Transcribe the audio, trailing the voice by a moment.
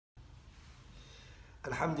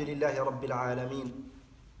الحمد لله رب العالمين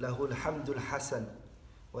له الحمد الحسن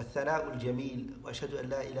والثناء الجميل وأشهد أن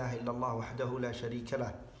لا إله إلا الله وحده لا شريك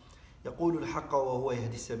له يقول الحق وهو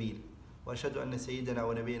يهدي السبيل وأشهد أن سيدنا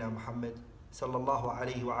ونبينا محمد صلى الله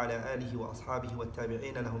عليه وعلى آله وأصحابه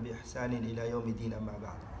والتابعين لهم بإحسان إلى يوم الدين أما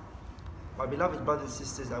بعد. My beloved brothers and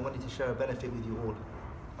sisters, I wanted to share a benefit with you all.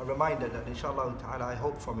 A reminder that inshallah ta'ala I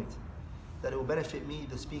hope from it that it will benefit me,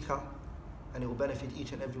 the speaker, and it will benefit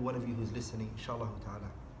each and every one of you who is listening, inshallah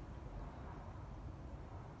ta'ala.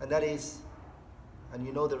 And that is, and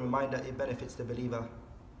you know the reminder, it benefits the believer.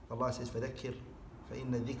 Allah says, فَذَكِّرْ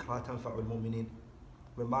فَإِنَّ الذِّكْرَى تَنْفَعُ الْمُؤْمِنِينَ.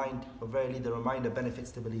 Remind, but verily the reminder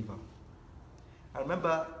benefits the believer. I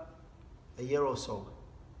remember a year or so,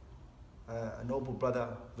 a noble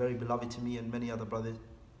brother, very beloved to me and many other brothers,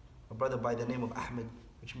 a brother by the name of Ahmed,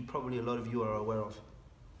 which probably a lot of you are aware of.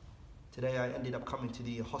 Today I ended up coming to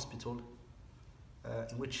the hospital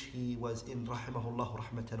in which he was in, rahimahullah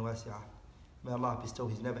rahmatan wasi'ah. May Allah bestow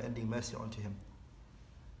His never-ending mercy onto him.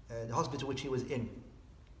 The hospital which he was in.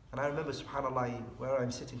 And I remember, subhanAllah, where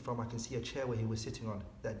I'm sitting from, I can see a chair where he was sitting on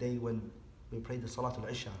that day when we prayed the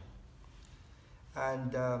Salatul Isha.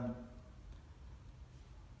 And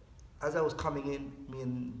as I was coming in, me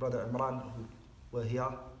and Brother Imran, who were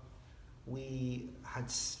here, we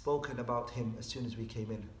had spoken about him as soon as we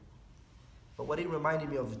came in. But what it reminded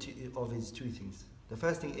me of is two things. The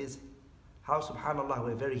first thing is how, subhanAllah,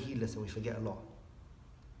 we're very heedless and we forget a lot.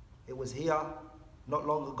 It was here not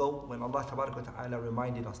long ago when Allah Ta'ala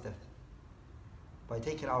reminded us death by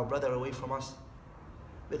taking our brother away from us.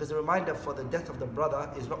 Because the reminder for the death of the brother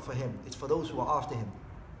is not for him, it's for those who are after him.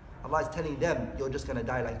 Allah is telling them, you're just going to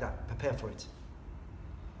die like that, prepare for it.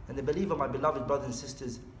 And the believer, my beloved brothers and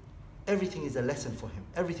sisters, everything is a lesson for him.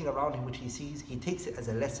 Everything around him which he sees, he takes it as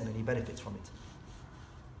a lesson and he benefits from it.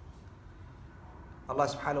 Allah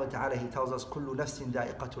subhanahu wa ta'ala, He tells us, كُلُّ نَفْسٍ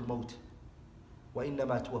ذَائِقَةُ الْمَوْتِ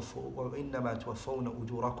وَإِنَّمَا تُوَفَّوْنَ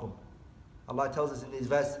أُجُورَكُمْ. Allah tells us in this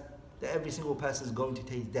verse that every single person is going to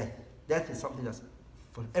taste death. Death is something that's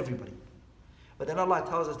for everybody. But then Allah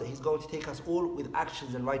tells us that He's going to take us all with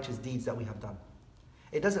actions and righteous deeds that we have done.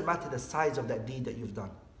 It doesn't matter the size of that deed that you've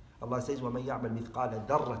done. Allah says, وَمَنْ يَعْمَلْ مِثْقَالَ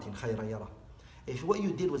ذَرَّةٍ خَيْرًا يَرَهُ. If what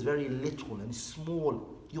you did was very little and small,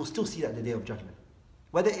 you'll still see that at the Day of Judgment.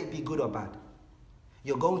 Whether it be good or bad,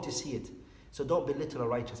 you're going to see it. So don't belittle our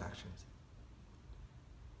righteous actions.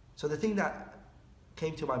 So the thing that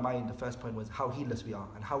came to my mind, the first point, was how heedless we are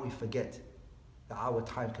and how we forget that our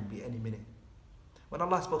time can be any minute. When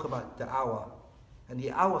Allah spoke about the hour, and the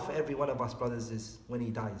hour for every one of us, brothers, is when he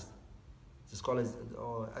dies. The scholars,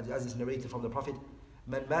 or as is narrated from the Prophet,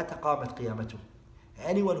 مَنْ مَاتَ قَامَتْ قِيَامَتُهُ.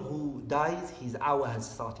 Anyone who dies, his hour has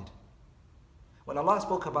started. When Allah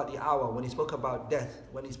spoke about the hour, when He spoke about death,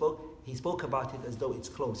 He spoke about it as though it's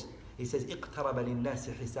close. He says, اقترب للناس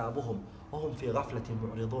حسابهم وهم في غفلة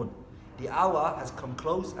معرضون. The hour has come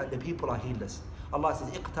close and the people are heedless. Allah says,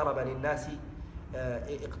 اقترب للناس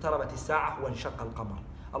اقتربت الساعة وانشق القمر.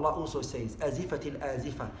 Allah also says, أزفت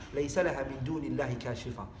الآزفة ليس لها من دون الله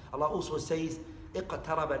كاشفة. Allah also says,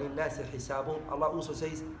 اقترب للناس حسابهم. Allah also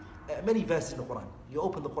says, many verses in the Quran. You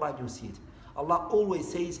open the Quran, you'll see it. Allah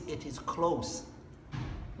always says it is close,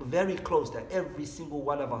 very close, that every single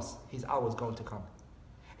one of us, his hour is going to come.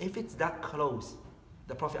 If it's that close,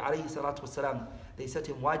 the Prophet ﷺ, they said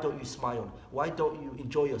to him, why don't you smile? Why don't you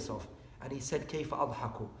enjoy yourself? And he said, كيف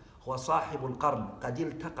أضحك هو صاحب القرن قد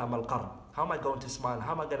التقم القرن. How am I going to smile?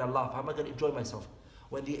 How am I going to laugh? How am I going to enjoy myself?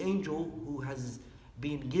 When the angel who has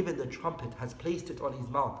been given the trumpet has placed it on his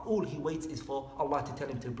mouth, all he waits is for Allah to tell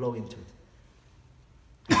him to blow into it.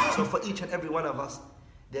 So for each and every one of us,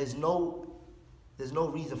 there's no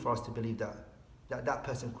reason for us to believe that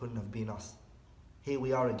person couldn't have been us. Here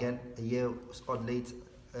we are again, a year odd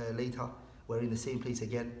later, we're in the same place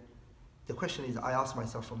again. The question is, I ask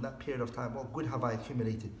myself from that period of time, what good have I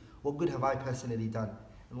accumulated? What good have I personally done?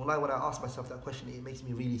 And when I ask myself that question, it makes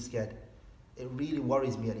me really scared. It really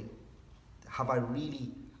worries me.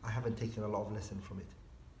 I haven't taken a lot of lesson from it.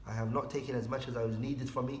 I have not taken as much as I was needed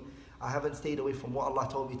from me. I haven't stayed away from what Allah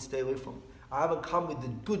told me to stay away from. I haven't come with the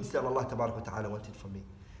goods that Allah Ta'ala wanted from me.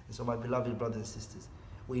 And so my beloved brothers and sisters,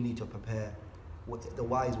 we need to prepare. The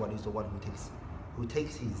wise one is the one who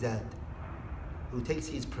takes his zad, who takes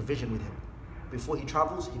his provision with him. Before he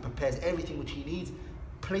travels, he prepares everything which he needs,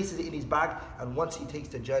 places it in his bag, and once he takes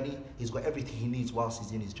the journey, he's got everything he needs whilst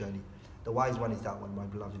he's in his journey. The wise one is that one, my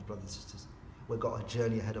beloved brothers and sisters. We've got a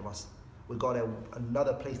journey ahead of us. We've got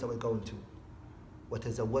another place that we're going to.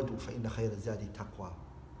 وَتَزَوَّدُوا فَإِنَّ خَيْرَ الزَّادِ التَّقْوَى.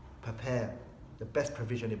 Prepare. The best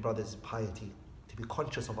provision in brothers is piety. To be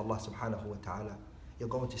conscious of Allah subhanahu wa ta'ala. You're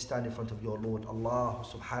going to stand in front of your Lord, Allah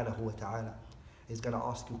subhanahu wa ta'ala. He's going to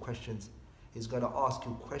ask you questions. He's going to ask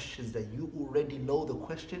you questions that you already know the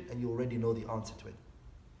question and you already know the answer to it.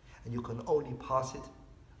 And you can only pass it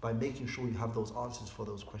by making sure you have those answers for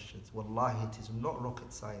those questions. Wallahi, it is not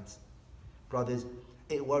rocket science. Brothers,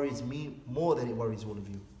 it worries me more than it worries all of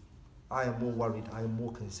you. I am more worried, I am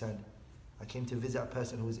more concerned. I came to visit a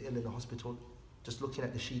person who was ill in the hospital. Just looking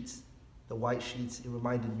at the sheets, the white sheets, it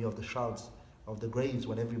reminded me of the shrouds, of the graves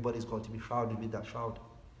when everybody's going to be shrouded with that shroud.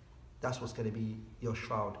 That's what's going to be your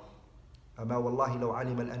shroud. أما والله لو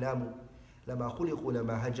علم الأنام لما خلقوا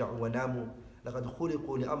لما هجعوا وناموا لقد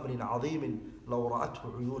خلقوا لأمر عظيم لو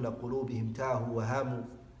رأته عيون قلوبهم تاهوا وهاموا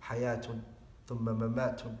حياة ثم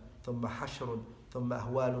ممات ثم حشر ثم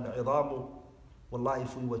أهوال عظام. Wallahi,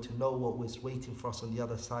 if we were to know what was waiting for us on the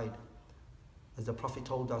other side, as the Prophet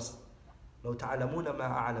told us, لو تعلمون ما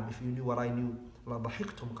أعلم, if you knew what I knew,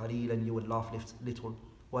 لضحكتم قليلا, you would laugh little,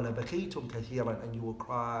 ولبكيتم كثيرا, and you will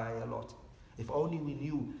cry a lot. If only we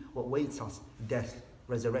knew what waits us, death,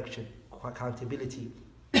 resurrection, accountability,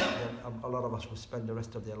 then a lot of us will spend the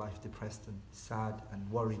rest of their life depressed and sad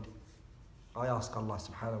and worried. I ask Allah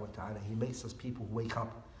subhanahu wa ta'ala, He makes us people who wake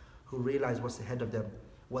up, who realize what's ahead of them,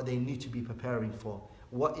 what they need to be preparing for,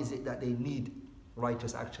 what is it that they need,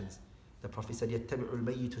 righteous actions. The Prophet said, يَتَّبِعُ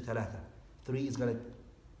الْمَيِّتُ ثَلَاثًا. 3 is going to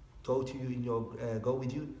go to you in your go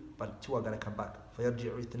with you, but 2 are going to come back.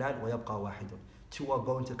 فَيَرْجِعُ اثْنَانِ وَيَبْقَى وَاحِدٌ. 2 are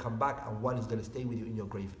going to come back and 1 is going to stay with you in your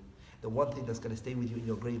grave. The one thing that's going to stay with you in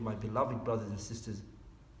your grave, my beloved brothers and sisters,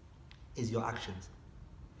 is your actions.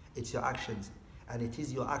 It's your actions. And it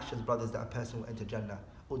is your actions, brothers, that a person will enter Jannah.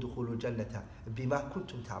 أُدْخُلُوا الْجَنَّةَ بِمَا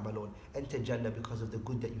كُنْتُمْ تَعْمَلُونَ. Enter Jannah because of the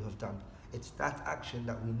good that you have done. It's that action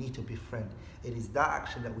that we need to befriend. It is that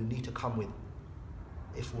action that we need to come with.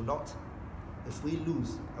 If we're not, if we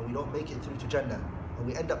lose and we don't make it through to Jannah and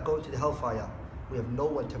we end up going to the hellfire, we have no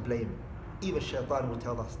one to blame. Even Shaitan will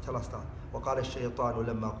tell us that. وَقَالَ الشَّيْطَانُ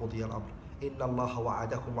لَمَّا قُضِيَ الْأَمْرُ إِنَّ اللَّهَ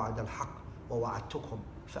وَعَدَكُمْ وَعَدَ الْحَقِّ وَوَعَدْتُكُمْ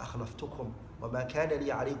فَأَخْلَفْتُكُمْ وَمَا كَانَ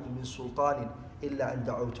لِي عَلَيْكُمْ مِنْ سُلْطَانٍ إِلَّا أَنْ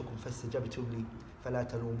دَعَوْتُكُمْ فَاسْتَجَبْتُمْ لِي فَلَا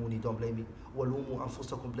تَلُومُونِي. Don't blame me. وَلُومُوا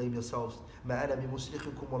أَنفُسَكُمْ. Blame yourselves. مَا أَنَا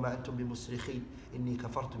بِمُصْرِخِكُمْ وَمَا أَنْتُمْ بِمُصْرِخِي إِنِّي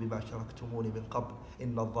كَفَرْتُ بِمَا أَشْرَكْتُمُونِ مِنْ قَبْلِ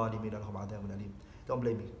إِنَّ الظَّالِمِينَ لَهُمْ عَذَابٌ أَلِيمٌ. Don't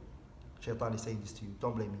blame me. Shaitan is saying this to you.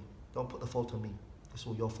 Don't blame me. Don't put the fault on me. It's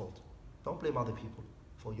all your fault. Don't blame other people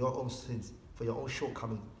for your own sins, for your own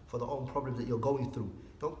shortcomings, for the own problems that you're going through.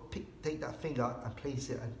 Don't take that finger and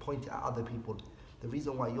place it and point it at other people. The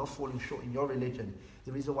reason why you're falling short in your religion,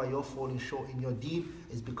 the reason why you're falling short in your deen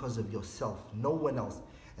is because of yourself, no one else.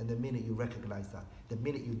 And the minute you recognize that, the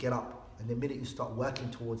minute you get up, and the minute you start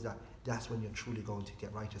working towards that, that's when you're truly going to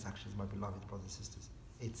get righteous actions, my beloved brothers and sisters.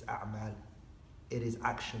 It's a'mal. It is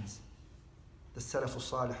actions. The salaf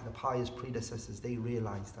al-salih, the pious predecessors, they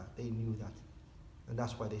realized that, they knew that. And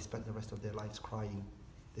that's why they spent the rest of their lives crying.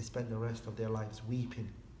 They spent the rest of their lives weeping.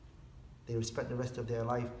 They spent the rest of their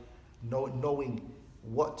life knowing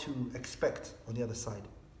what to expect on the other side.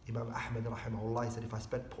 Imam Ahmad rahimahullah said, if I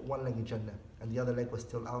put one leg in Jannah and the other leg was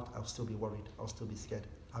still out, I'll still be worried, I'll still be scared.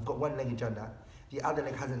 I've got one leg in Jannah, the other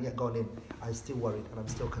leg hasn't yet gone in, I'm still worried and I'm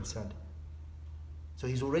still concerned. So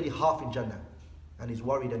he's already half in Jannah and he's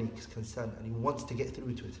worried and he's concerned and he wants to get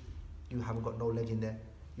through to it. You haven't got no leg in there,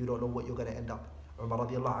 you don't know what you're going to end up. Umar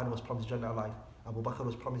radiallahu anhu was promised Jannah alive, Abu Bakr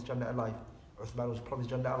was promised Jannah alive, Uthman was promised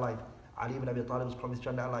Jannah alive, Ali ibn Abi Talib was promised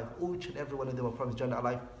Jannah alive. Each and every one of them were promised Jannah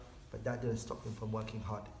alive, but that didn't stop them from working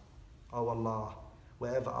hard. Oh Allah,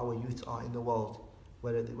 wherever our youth are in the world,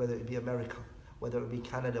 whether it be America, whether it be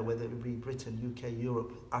Canada, whether it be Britain, UK,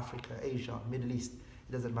 Europe, Africa, Asia, Middle East,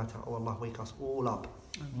 it doesn't matter. Oh Allah, wake us all up.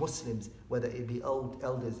 Muslims, whether it be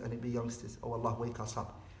elders and it be youngsters, oh Allah, wake us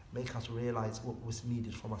up. Make us realize what was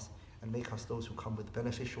needed from us and make us those who come with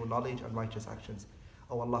beneficial knowledge and righteous actions.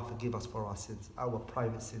 Oh Allah, forgive us for our sins, our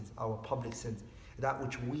private sins, our public sins, that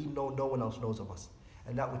which we know no one else knows of us,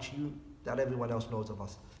 and that everyone else knows of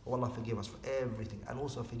us. Oh Allah, forgive us for everything, and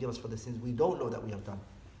also forgive us for the sins we don't know that we have done.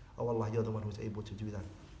 Oh Allah, you're the one who's able to do that.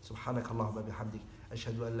 Subhanakallahumma bihamdik,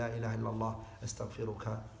 ashhadu an la ilaha illallah,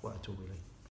 astaghfiruka wa atubu ilayk.